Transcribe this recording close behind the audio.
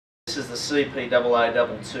This is the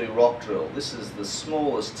CP0022 rock drill. This is the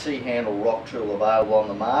smallest T-handle rock drill available on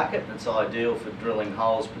the market. It's ideal for drilling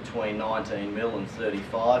holes between 19mm and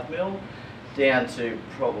 35mm, down to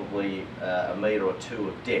probably a metre or two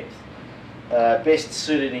of depth. Best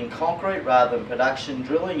suited in concrete rather than production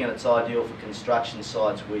drilling, and it's ideal for construction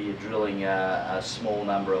sites where you're drilling a small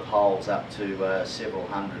number of holes up to several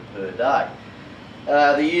hundred per day.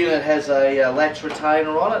 The unit has a latch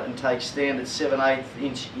retainer on it and takes standard 7/8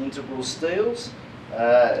 inch integral steels.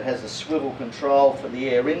 It has a swivel control for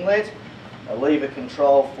the air inlet, a lever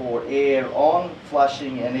control for air on,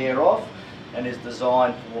 flushing and air off, and is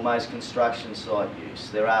designed for most construction site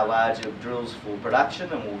use. There are larger drills for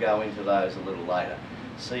production, and we'll go into those a little later.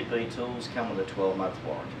 CP tools come with a 12-month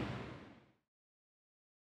warranty.